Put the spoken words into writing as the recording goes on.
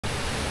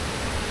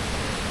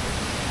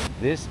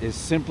This is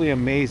simply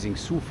amazing.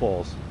 Sioux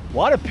Falls.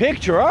 What a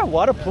picture, huh?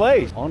 What a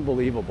place.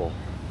 Unbelievable.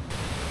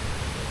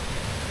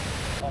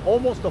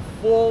 Almost a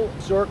full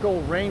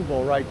circle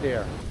rainbow right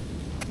there.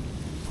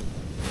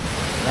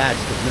 That's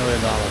the $1 million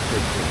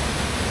picture.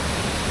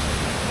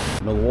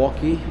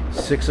 Milwaukee,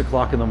 6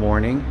 o'clock in the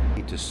morning.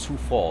 To Sioux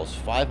Falls,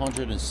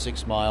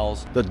 506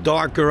 miles. The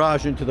dark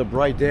garage into the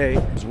bright day.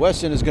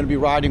 Weston is going to be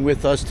riding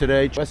with us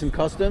today. Weston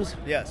Customs?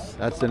 Yes.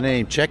 That's the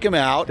name. Check him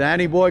out.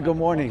 Danny boy, good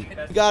morning.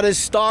 He got his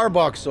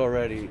Starbucks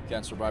already.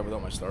 Can't survive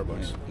without my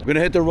Starbucks. We're going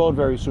to hit the road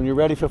very soon. You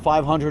ready for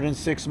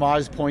 506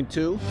 miles, point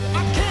 2?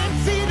 I can't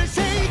see to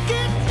shake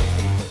it.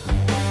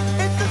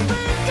 It's the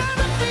same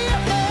kind of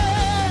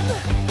feeling.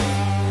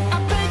 I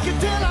fake it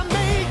till I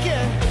make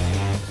it.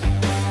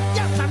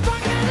 Yes, I'm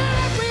rocking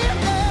everything.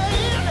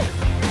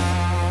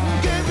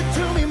 Give it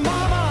to me,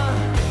 mama.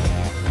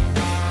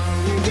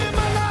 Give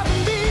my love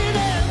and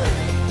beating.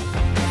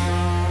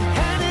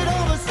 Hand it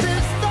over,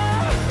 sister.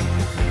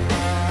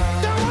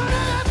 Don't wanna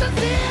have to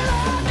feel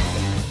it.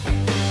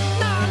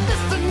 Now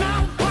listen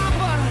now,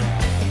 papa.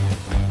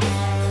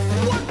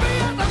 What me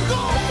as I'm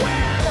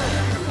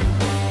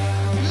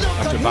going. Look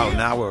After at about here. an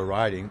hour of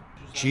riding.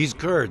 Cheese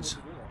curds.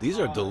 These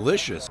are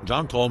delicious.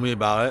 John told me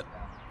about it.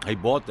 He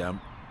bought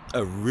them.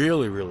 They're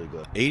really, really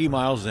good. 80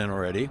 miles in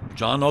already.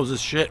 John knows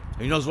his shit.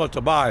 He knows what to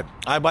buy.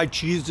 I buy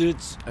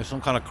Cheez-Its and some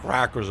kind of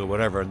crackers or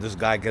whatever, and this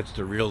guy gets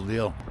the real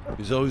deal.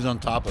 He's always on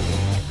top of it.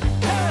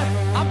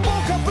 I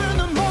woke up in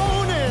the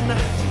morning.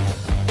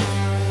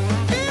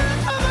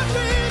 Into my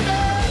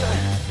dreaming.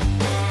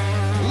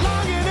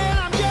 Longing and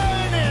I'm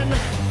yearning.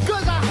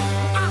 'Cause I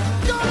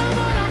got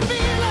what I'm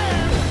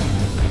feeling.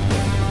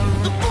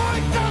 The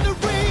voice on the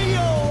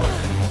radio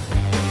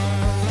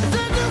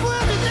said the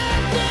world is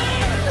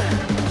ending.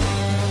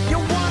 You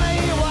wanna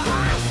hear what I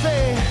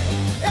say?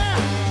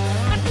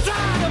 Yeah, I'm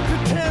tired of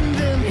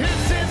pretending.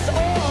 This is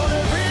all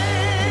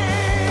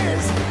there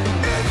is.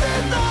 This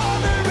is all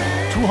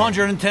there is.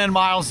 210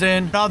 miles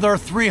in, another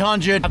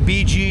 300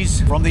 Bee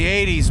Gees from the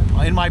 80s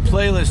in my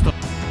playlist.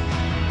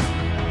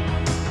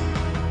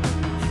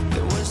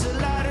 There was a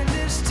lot in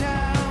this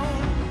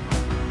town.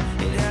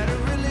 It had a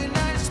really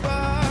nice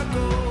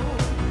sparkle.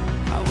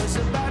 I was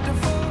about to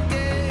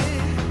forget,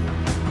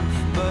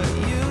 but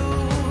you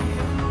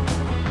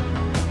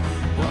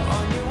were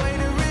on your way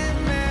to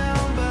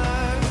remember.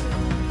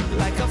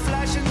 Like a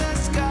flash in the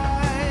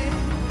sky.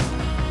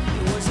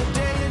 It was a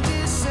day in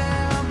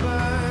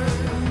December.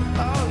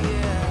 Oh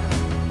yeah.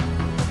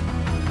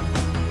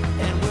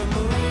 And we're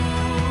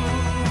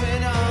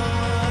moving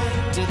on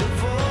to the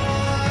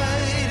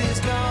void is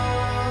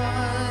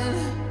gone.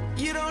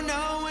 You don't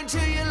know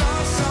until you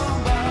lost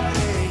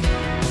somebody,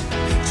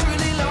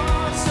 truly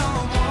lost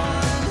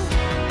someone.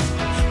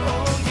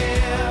 Oh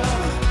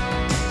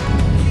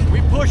yeah. We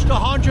pushed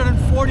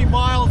 140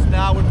 miles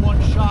now in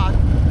one shot.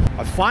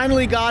 I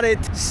finally got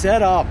it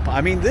set up.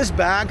 I mean, this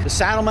bag, the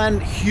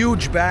Saddleman,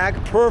 huge bag,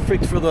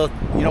 perfect for the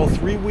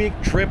 3-week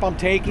trip I'm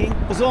taking.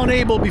 I was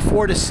unable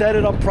before to set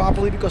it up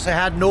properly because I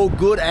had no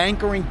good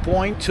anchoring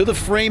point to the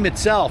frame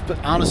itself. But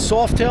on a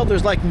Softail,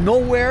 there's like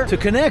nowhere to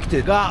connect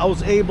it. I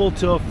was able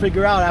to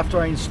figure out after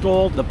I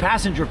installed the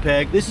passenger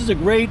peg, this is a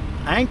great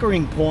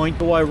anchoring point.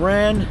 So I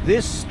ran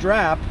this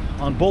strap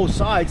on both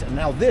sides, and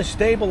now this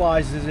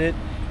stabilizes it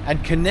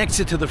and connects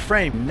it to the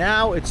frame.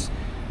 Now it's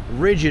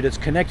rigid, it's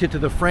connected to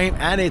the frame,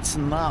 and it's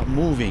not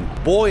moving.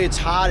 Boy, it's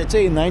hot. It's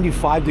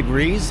 95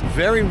 degrees,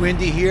 very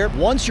windy here.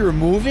 Once you're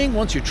moving,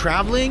 once you're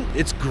traveling,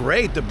 it's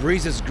great. The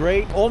breeze is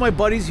great. All my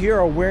buddies here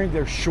are wearing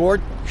their short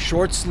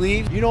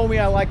sleeve. You know me,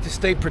 I like to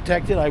stay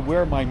protected. I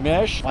wear my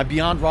mesh, my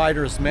Beyond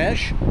Riders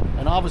mesh,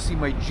 and obviously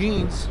my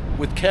jeans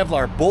with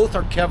Kevlar. Both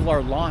are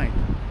Kevlar lined.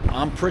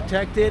 I'm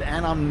protected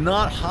and I'm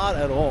not hot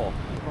at all.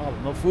 No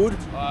problem. No food?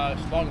 It's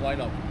long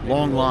lineup.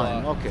 Long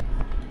line, okay.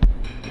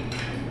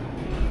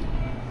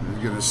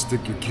 You're gonna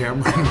stick your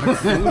camera in my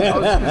food? I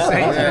was gonna say,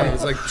 yeah,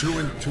 it's like 2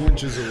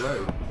 inches away.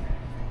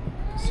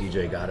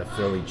 CJ got a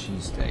Philly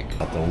cheesesteak.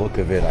 At the look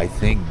of it, I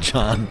think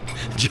John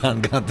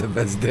got the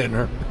best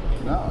dinner.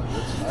 No,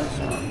 that's nice,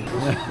 man.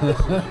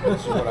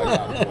 This is what I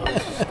got,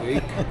 boys.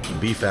 Steak.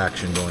 Beef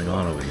action going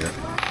on over here.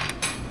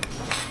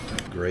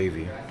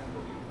 Gravy.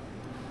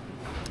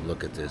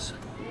 Look at this.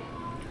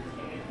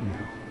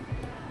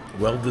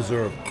 Well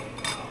deserved.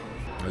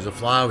 There's a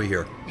fly over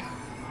here.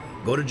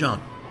 Go to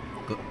John.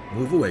 Go,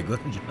 move away. Go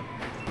to John.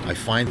 I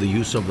find the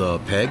use of the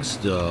pegs,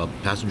 the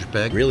passenger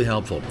peg, really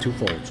helpful.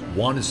 Twofold.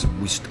 One is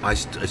I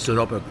stood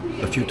up a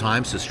few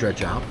times to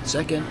stretch out.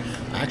 Second,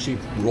 I actually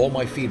roll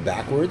my feet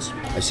backwards.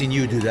 I've seen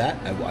you do that.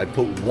 I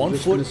put one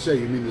Just foot. gonna say,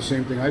 you mean the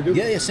same thing I do?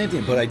 Yeah, same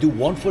thing. But I do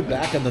 1 foot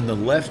back and then the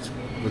left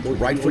with the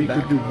right Or foot you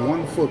back. could do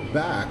 1 foot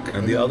back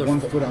and the then other 1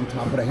 foot- foot on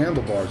top of the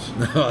handlebars.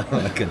 No,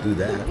 I can do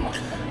that.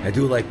 I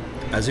do like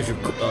as if you're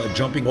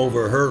jumping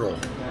over a hurdle.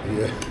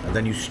 Yeah. And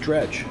then you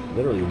stretch.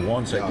 Literally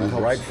once I do it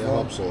right helps, foot. it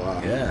helps a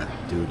lot. Yeah,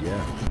 dude,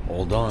 yeah.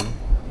 All done.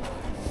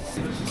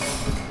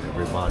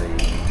 Everybody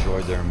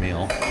enjoyed their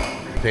meal.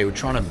 Hey, we're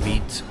trying to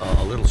beat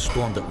a little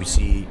storm that we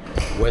see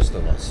west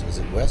of us. Is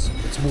it west?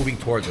 It's moving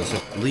towards us.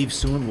 If it leaves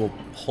soon, we'll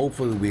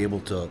hopefully be able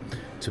to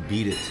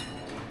beat it.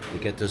 To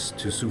get this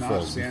to Sioux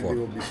Falls Sandy before.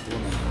 will be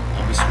swimming.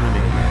 I'll be swimming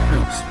again.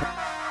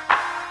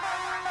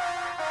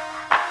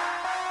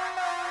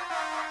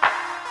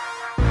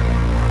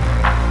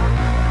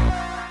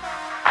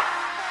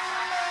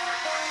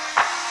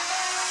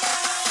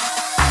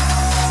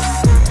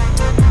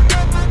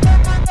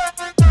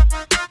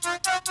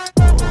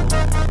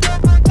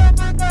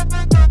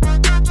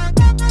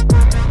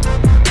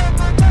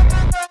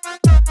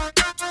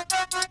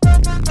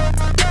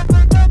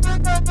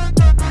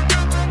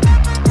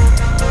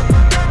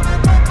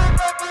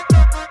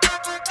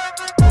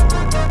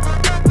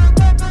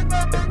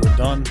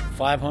 Done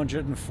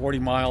 540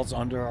 miles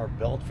under our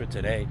belt for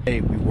today.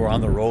 Hey, we were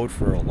on the road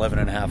for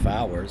 11.5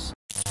 hours.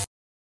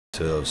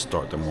 To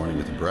start the morning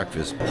with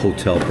breakfast.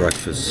 Hotel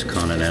breakfast,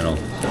 continental.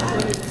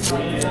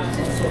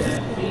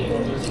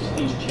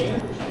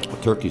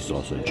 Turkey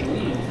sausage.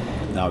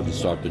 Now we can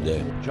start the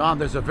day. John,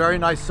 there's a very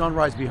nice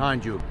sunrise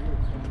behind you.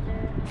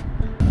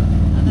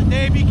 And the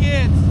day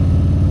begins.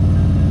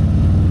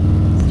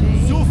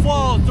 Sioux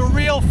Falls, the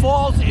real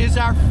falls, is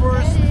our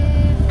first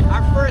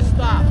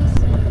stop.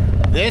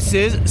 This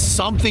is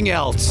something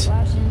else.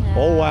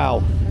 Oh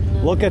wow,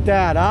 look at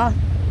that, huh?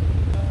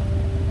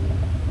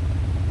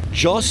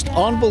 Just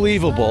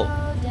unbelievable,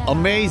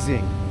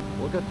 amazing.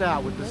 Look at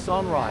that with the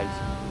sunrise.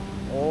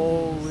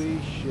 Holy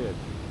shit.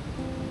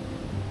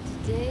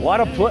 What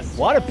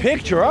a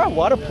picture, huh?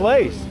 What a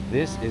place.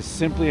 This is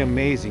simply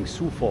amazing,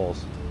 Sioux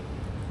Falls.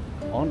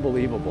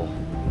 Unbelievable.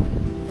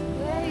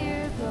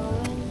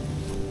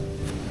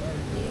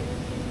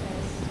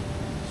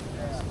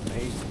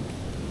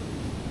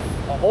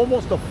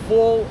 Almost a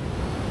full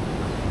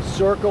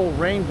circle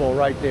rainbow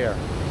right there.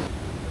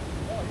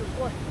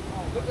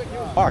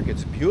 Park,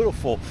 it's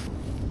beautiful.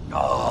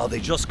 Oh, they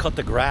just cut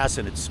the grass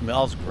and it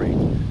smells great.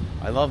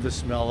 I love the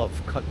smell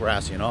of cut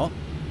grass, you know,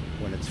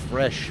 when it's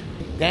fresh.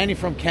 Danny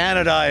from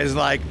Canada is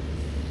like,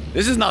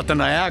 this is not the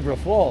Niagara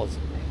Falls.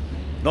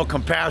 No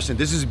comparison.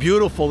 This is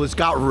beautiful. It's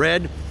got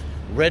red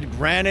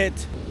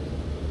granite.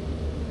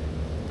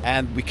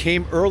 And we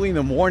came early in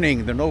the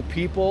morning. There are no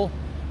people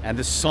and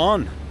the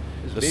sun.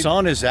 The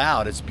sun is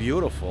out. It's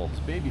beautiful. It's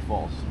Baby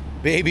Falls.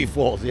 Baby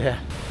Falls, yeah.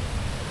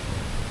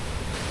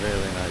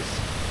 Really nice.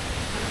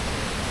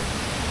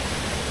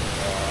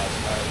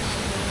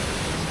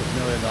 $1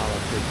 million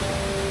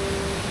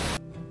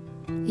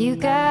picture. You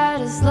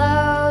gotta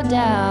slow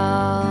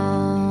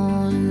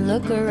down,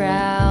 look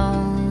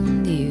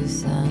around you,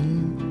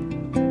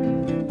 son.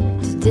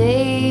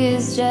 Today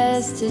is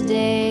just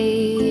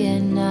today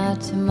and not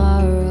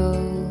tomorrow.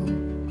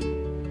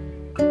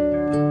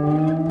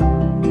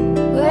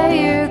 Where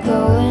you're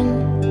going,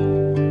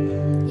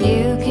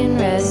 you can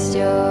rest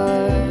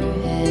your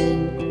head.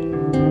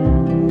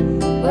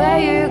 Where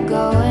you're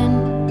going,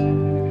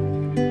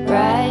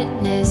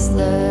 brightness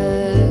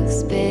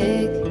looks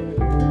big.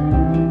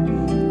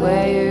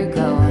 Where you're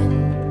going,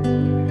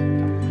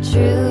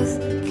 truth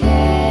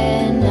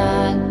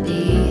cannot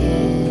be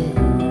hid.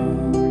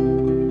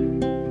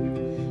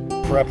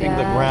 Prepping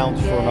the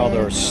grounds for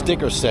another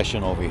sticker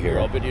session over here.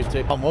 A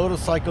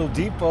Motorcycle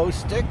Depot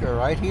sticker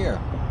right here.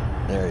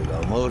 There you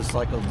go,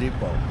 Motorcycle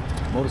Depot.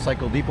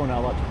 Motorcycle Depot, now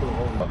let's put it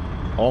over.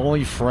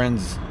 Only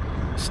Friends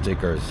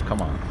stickers,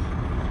 come on.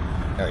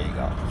 There you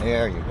go,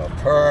 there you go,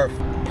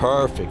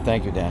 perfect,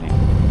 thank you, Danny.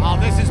 Oh,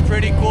 this is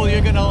pretty cool.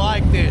 You're gonna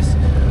like this.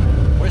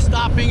 We're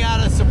stopping at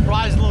a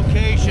surprise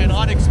location,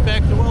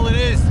 unexpected. Well, it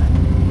is. We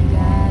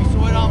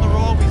saw it on the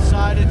road. We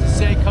decided to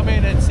say, come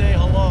in and say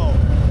hello.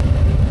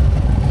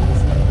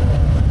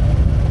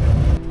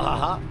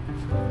 Uh-huh.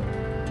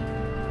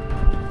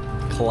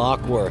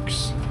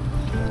 Clockworks.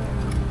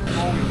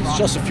 It's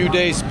just a few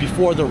days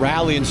before the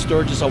rally in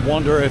Sturgis. I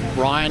wonder if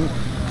Brian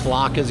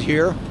Clock is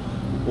here.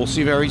 We'll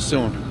see very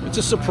soon. It's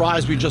a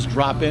surprise. We just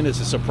drop in. It's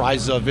a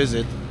surprise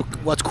visit.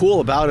 What's cool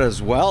about it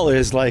as well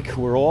is like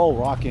we're all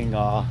rocking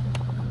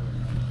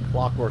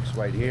Clockworks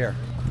right here.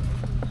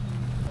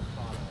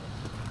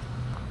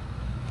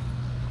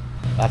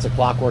 That's a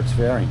Clockworks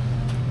fairing.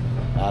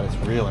 That is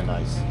really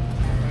nice.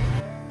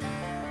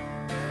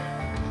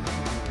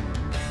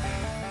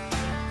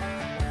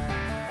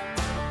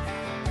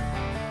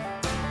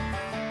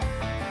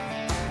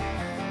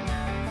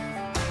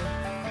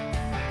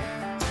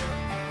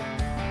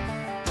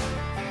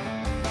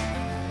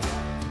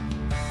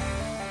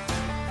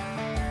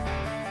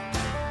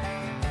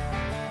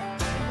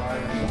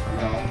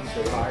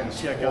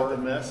 Check out the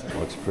mess.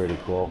 Looks pretty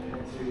cool.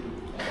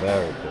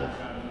 Very cool.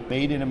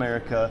 Made in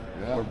America.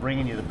 We're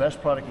bringing you the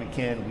best product we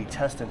can. We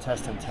test and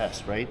test and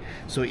test, right?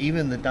 So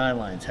even the die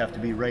lines have to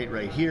be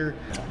right here.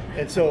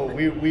 And so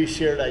we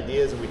shared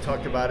ideas and we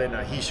talked about it.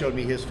 And he showed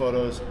me his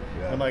photos.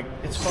 I'm like,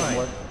 it's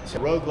fine. So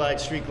road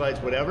glides, street glides,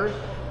 whatever.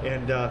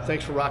 And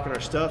thanks for rocking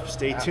our stuff.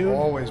 Stay tuned.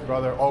 Always,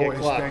 brother. Always.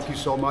 clocked. Thank you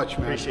so much,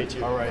 man. Appreciate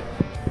you. All right.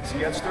 See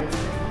you at Sturgis.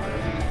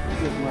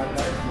 This is my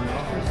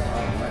office.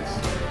 Oh, nice.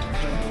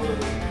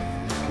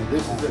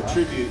 This is a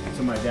tribute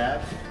to my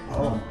dad.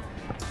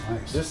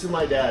 Nice. This is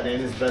my dad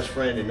and his best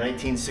friend in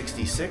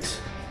 1966,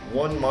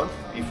 1 month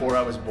before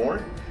I was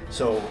born.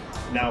 So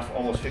now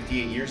almost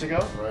 58 years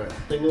ago. Right.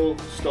 Single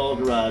stall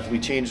garage. We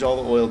changed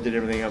all the oil, did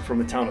everything. I'm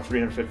from a town of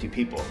 350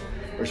 people.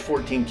 There's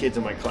 14 kids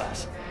in my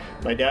class.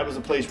 My dad was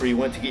a place where you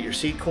went to get your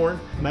seed corn.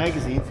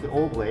 Magazines, the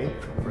old way,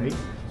 right?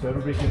 So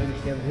everybody can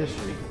understand the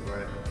history.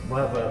 Right.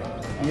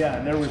 Yeah,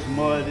 and there was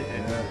mud,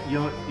 and you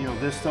know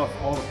this stuff.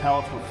 All the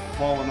pallets were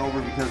falling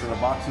over because the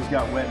boxes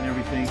got wet and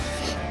everything.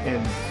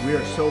 And we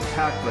are so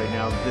packed right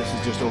now that this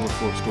is just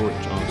overflow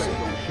storage, honestly.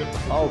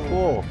 Oh,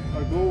 cool.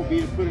 Our goal would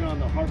be to put it on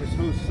the Harvest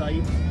Hose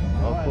site.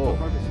 Oh, cool.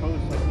 Harvest Hose,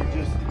 like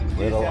we just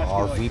Little just ask you,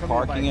 like, RV come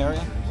parking in by-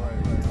 area.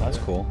 That's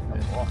cool.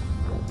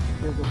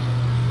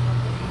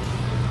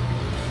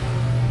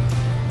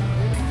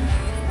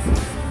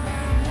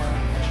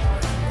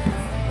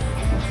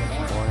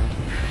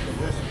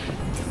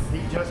 He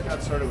just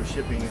got started with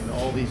shipping, and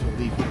all these will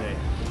leave today.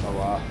 Oh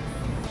wow.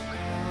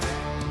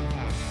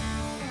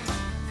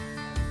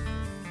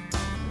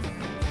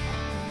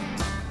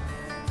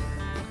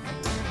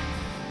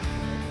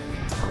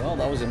 Well,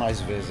 that was a nice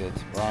visit.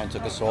 Brian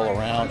took us all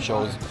around,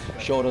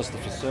 showed us the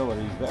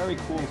facility. Very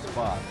cool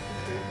spot.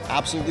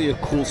 Absolutely a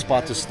cool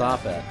spot to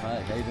stop at. Hi,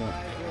 how you doing?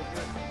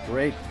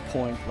 Great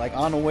point. Like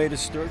on the way to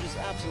Sturgis,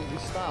 absolutely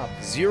stop.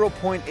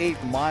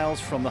 0.8 miles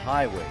from the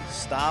highway.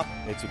 Stop.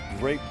 It's a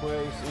great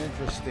place,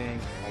 interesting.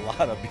 A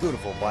lot of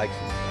beautiful bikes.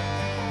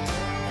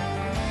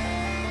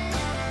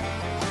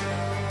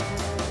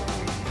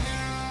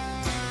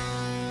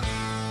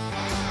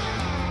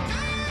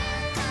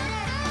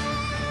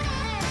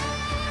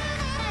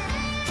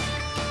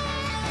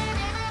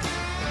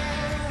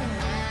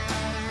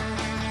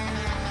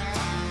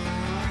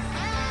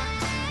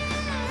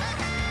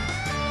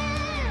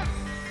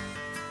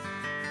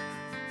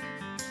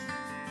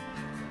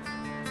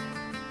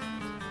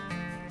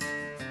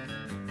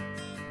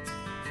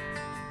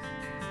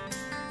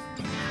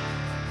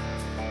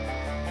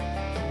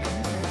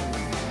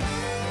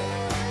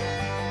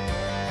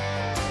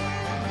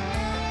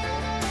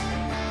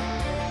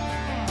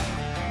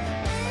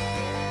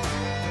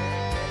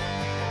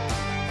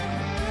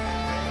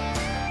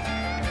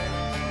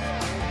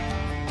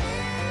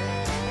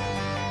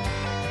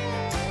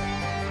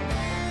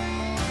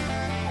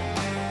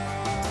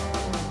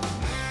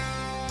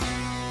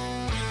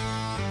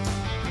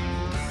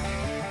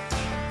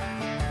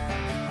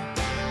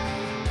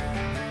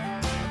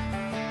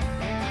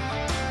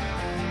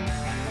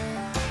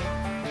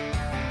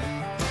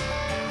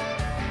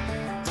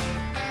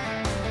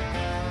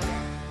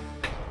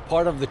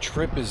 Part of the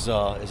trip is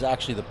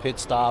actually the pit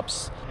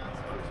stops.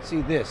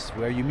 See this,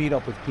 where you meet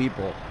up with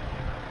people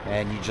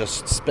and you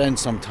just spend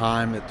some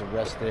time at the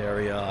rest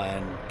area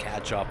and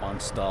catch up on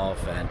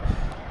stuff and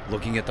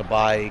looking at the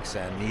bikes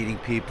and meeting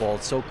people.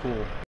 It's so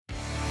cool.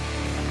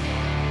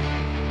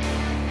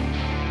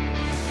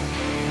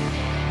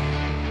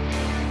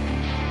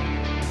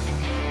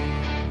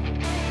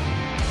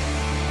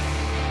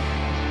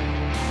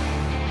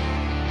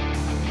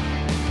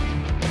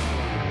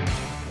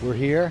 We're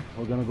here.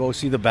 We're gonna go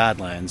see the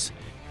Badlands.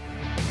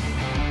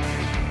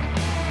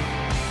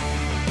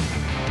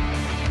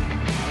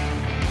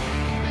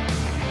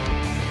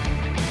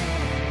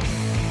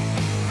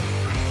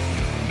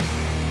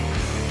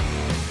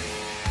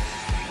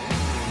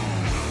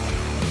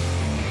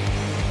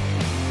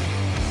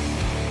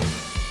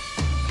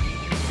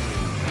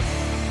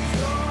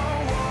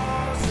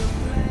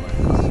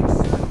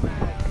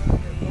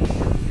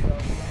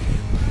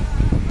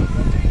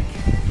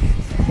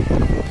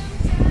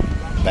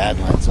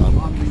 Badlands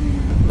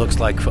looks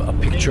like a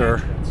picture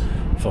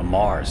from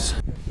Mars.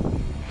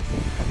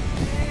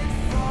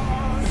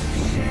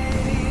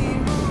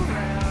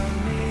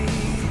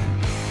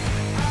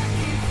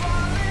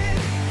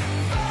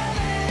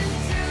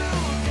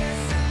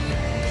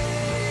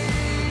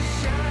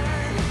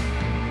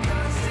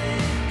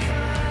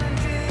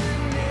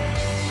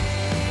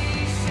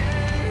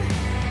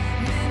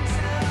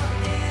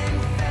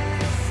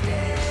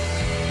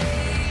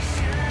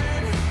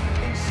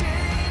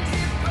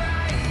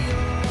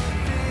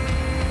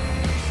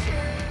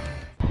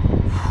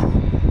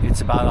 It's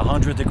about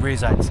 100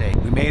 degrees, I'd say.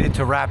 We made it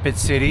to Rapid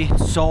City.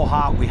 So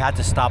hot, we had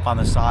to stop on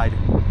the side.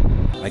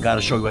 I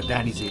gotta show you what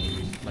Danny's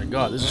eating. My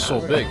God, this is so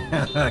big.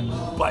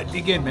 But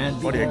dig in,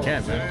 man. Buddy, I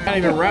can't, man. I can't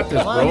even wrap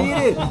this, Come on,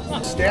 eat bro.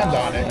 it. Stand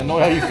on it. I know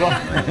how you felt.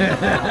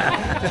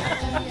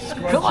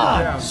 Come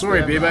on.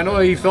 Sorry, babe. I know how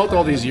you felt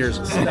all these years.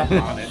 Step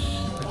on it.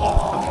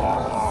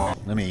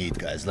 Let me eat,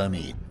 guys. Let me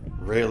eat.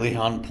 Really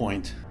on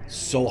point.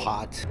 So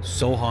hot,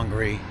 so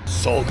hungry,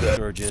 so good.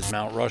 Sturgis,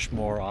 Mount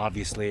Rushmore,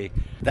 obviously.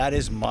 That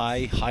is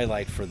my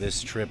highlight for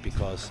this trip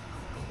because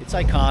it's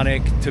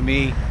iconic to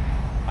me.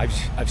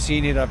 I've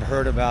seen it, I've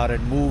heard about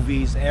it,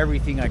 movies,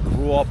 everything. I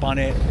grew up on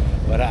it,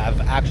 but I've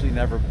actually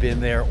never been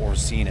there or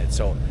seen it.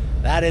 So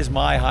that is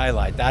my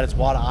highlight. That is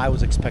what I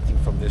was expecting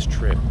from this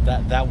trip.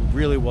 That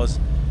really was.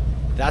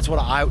 That's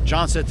what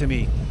John said to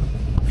me.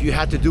 If you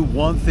had to do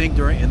one thing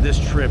in this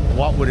trip,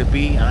 what would it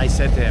be? And I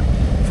said to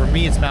him, for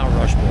me, it's Mount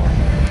Rushmore.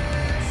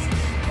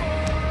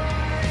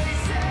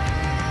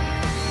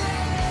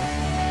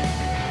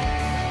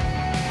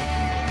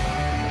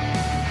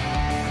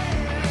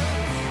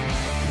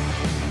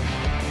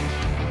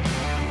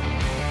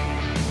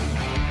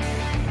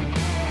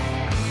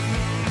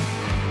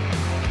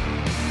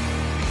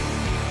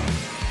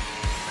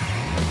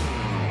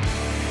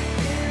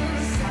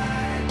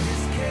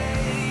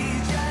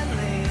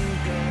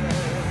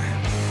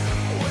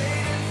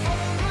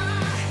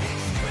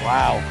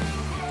 Wow.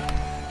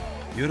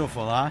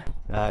 Beautiful, huh?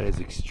 That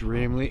is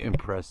extremely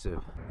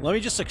impressive. Let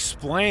me just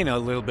explain a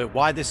little bit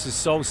why this is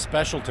so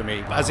special to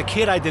me. As a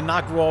kid, I did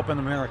not grow up in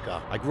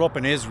America. I grew up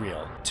in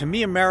Israel. To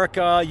me,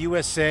 America,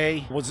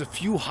 USA, was a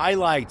few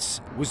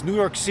highlights. It was New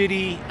York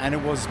City, and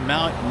it was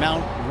Mount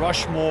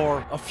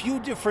Rushmore. A few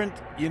different,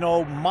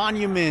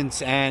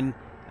 monuments and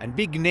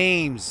big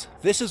names.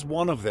 This is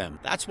one of them.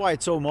 That's why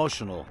it's so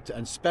emotional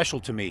and special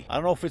to me. I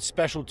don't know if it's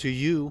special to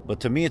you, but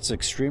to me it's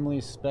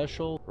extremely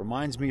special.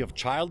 Reminds me of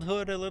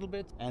childhood a little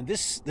bit. And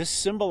this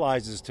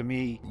symbolizes to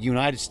me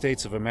United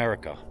States of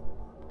America.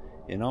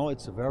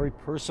 It's a very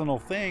personal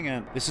thing,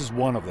 and this is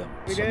one of them.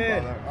 We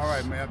did. All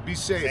right, man. Be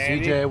safe.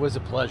 CJ, it was a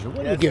pleasure.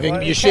 What are you giving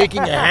me? You're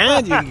shaking your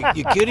hand?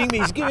 You kidding me?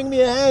 He's giving me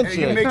a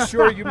handshake. Hey,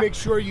 you make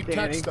sure you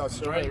text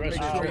us, right? Make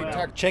sure you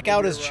text. Check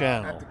out his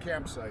channel. At the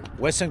campsite.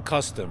 Wesson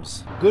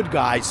Customs. Good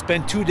guy.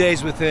 Spent 2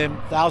 days with him,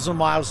 1,000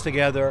 miles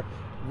together.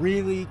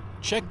 Really,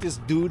 check this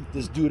dude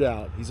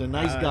out. He's a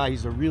nice guy.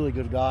 He's a really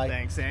good guy.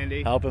 Thanks,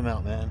 Andy. Help him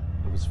out, man.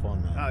 It was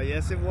fun, man. Oh,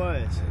 yes, it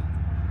was.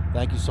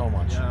 Thank you so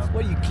much. Yeah.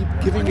 Well, you keep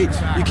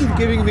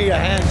giving me a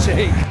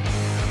handshake.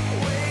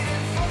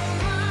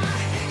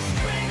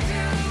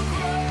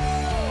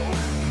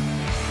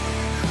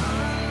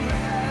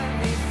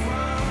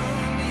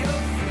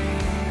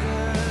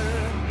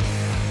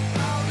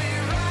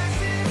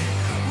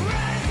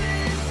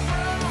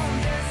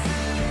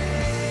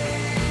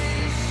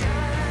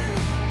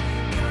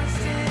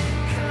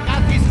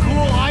 Got these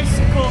cool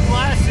icicle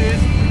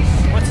glasses.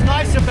 What's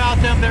nice about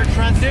them, they're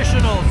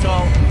transitional,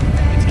 so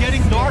it's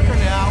getting darker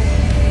now,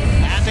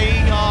 and they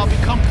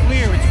become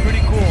clear. It's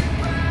pretty cool.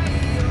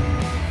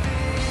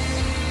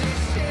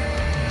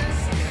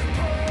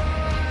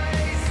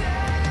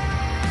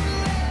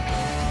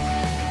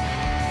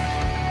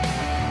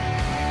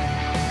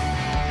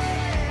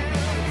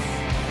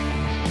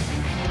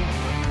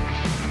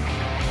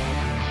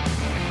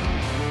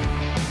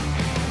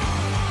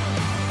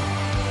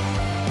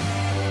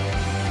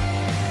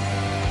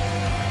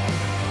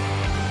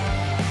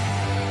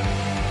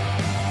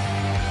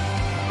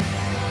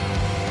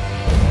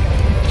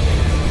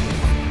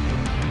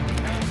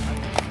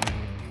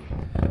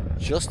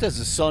 Just as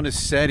the sun is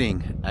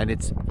setting, and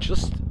it's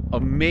just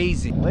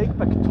amazing. Lake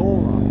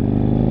Pectora,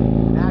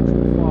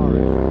 natural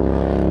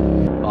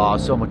forest. Oh,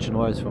 so much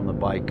noise from the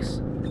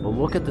bikes. But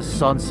look at the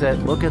sunset.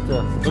 Look at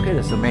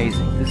this,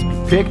 amazing. This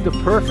picked the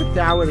perfect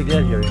hour to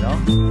get here,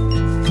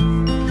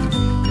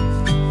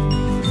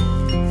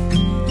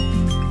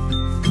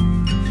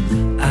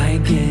 I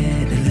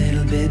get a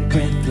little bit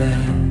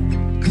breathless.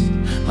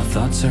 My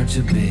thoughts are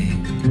too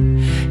big.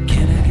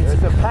 Can I get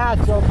There's a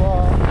patch of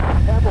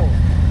pebbles.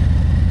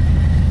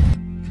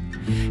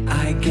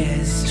 I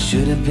guess I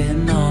should have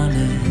been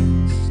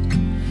honest.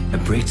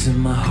 It breaks in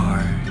my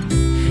heart.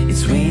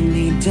 It's weighing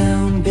me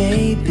down,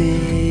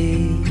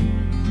 baby.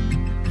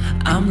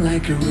 I'm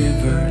like a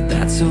river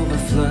that's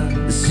overflowed.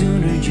 The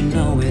sooner you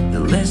know it, the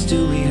less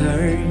do we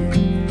hurt.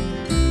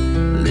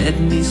 Let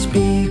me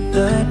speak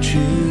the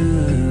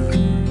truth.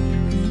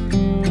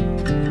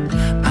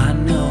 I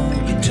know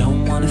you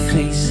don't want to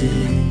face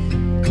it.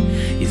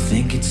 You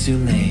think it's too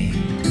late,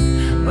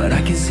 but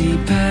I can see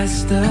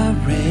past the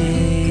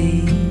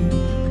rain.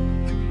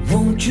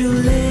 Won't you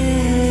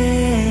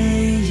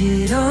lay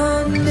it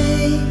on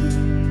me?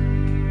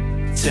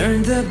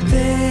 Turn the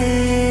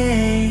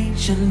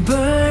page and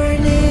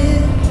burn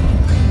it.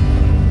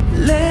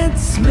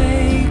 Let's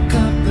make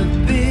up a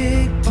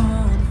big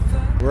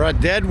bonfire. We're at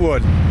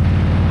Deadwood.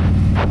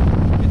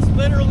 It's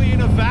literally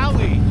in a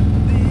valley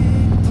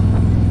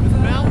with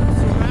mountains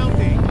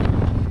surrounding.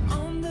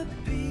 On the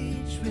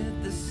beach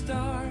with the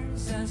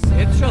stars.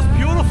 It's just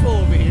beautiful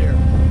over here.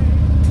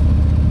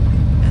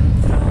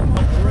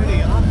 Pretty,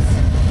 huh?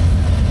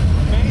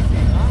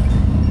 Amazing,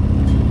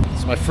 huh?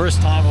 It's my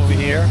first time over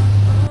here.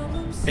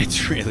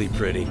 It's really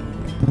pretty.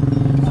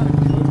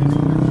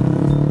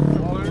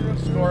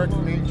 Historic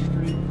Main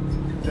Street.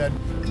 That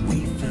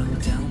We fell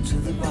down to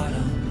the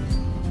bottom.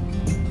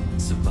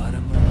 It's the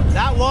bottom.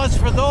 That was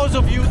for those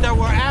of you that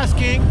were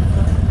asking,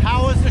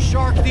 how is the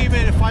Shark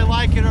Demon, if I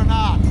like it or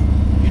not?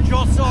 You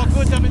just saw a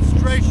good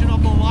demonstration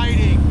of the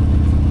lighting.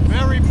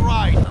 Very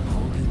bright. I'm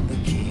holding the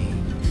key,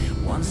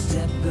 one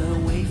step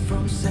away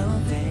from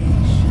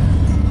salvation.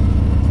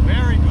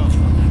 Very good.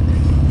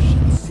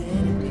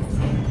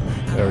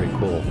 Very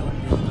cool.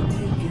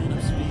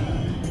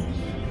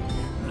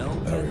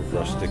 Very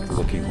rustic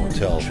looking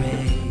hotel.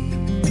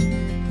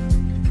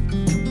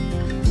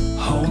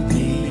 Hold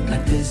me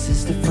like this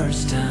is the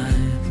first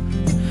time.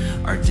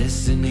 Our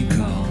destiny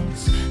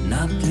calls,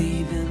 not the